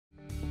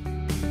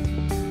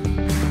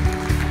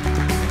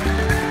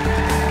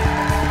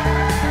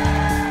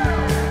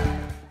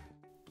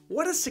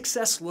does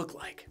success look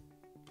like?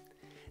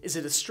 Is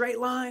it a straight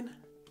line,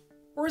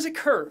 or is it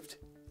curved,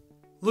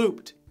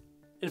 looped,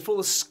 and full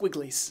of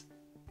squigglies?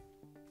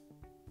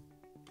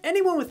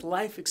 Anyone with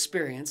life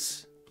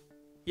experience,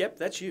 yep,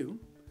 that's you,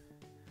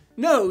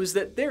 knows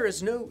that there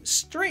is no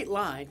straight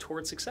line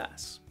toward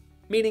success,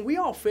 meaning we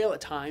all fail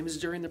at times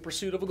during the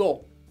pursuit of a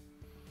goal.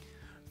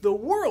 The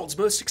world's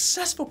most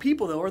successful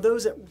people, though, are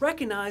those that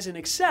recognize and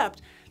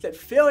accept that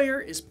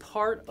failure is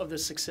part of the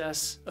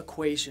success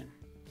equation.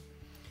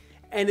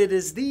 And it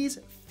is these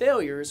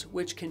failures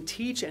which can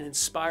teach and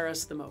inspire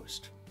us the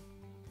most.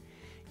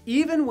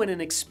 Even when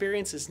an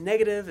experience is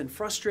negative and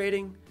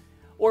frustrating,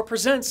 or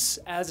presents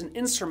as an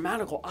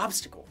insurmountable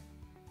obstacle,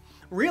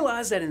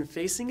 realize that in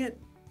facing it,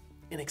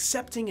 in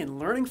accepting and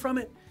learning from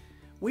it,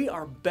 we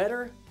are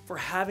better for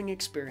having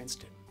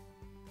experienced it.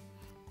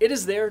 It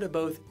is there to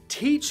both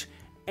teach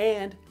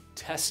and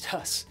test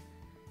us.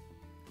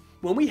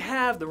 When we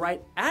have the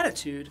right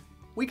attitude,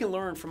 we can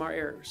learn from our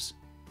errors.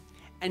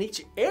 And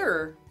each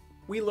error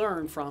we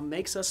learn from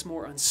makes us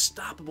more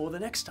unstoppable the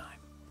next time.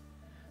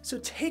 So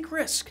take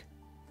risk,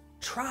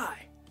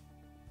 try,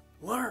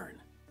 learn,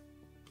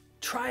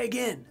 try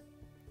again,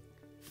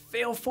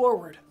 fail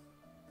forward.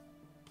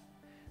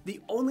 The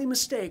only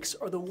mistakes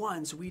are the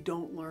ones we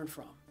don't learn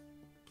from.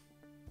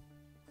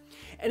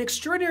 An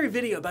extraordinary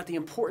video about the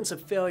importance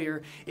of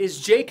failure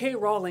is J.K.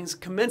 Rowling's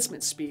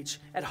commencement speech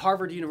at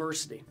Harvard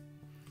University.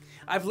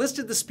 I've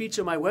listed the speech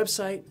on my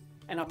website,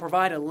 and I'll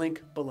provide a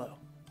link below.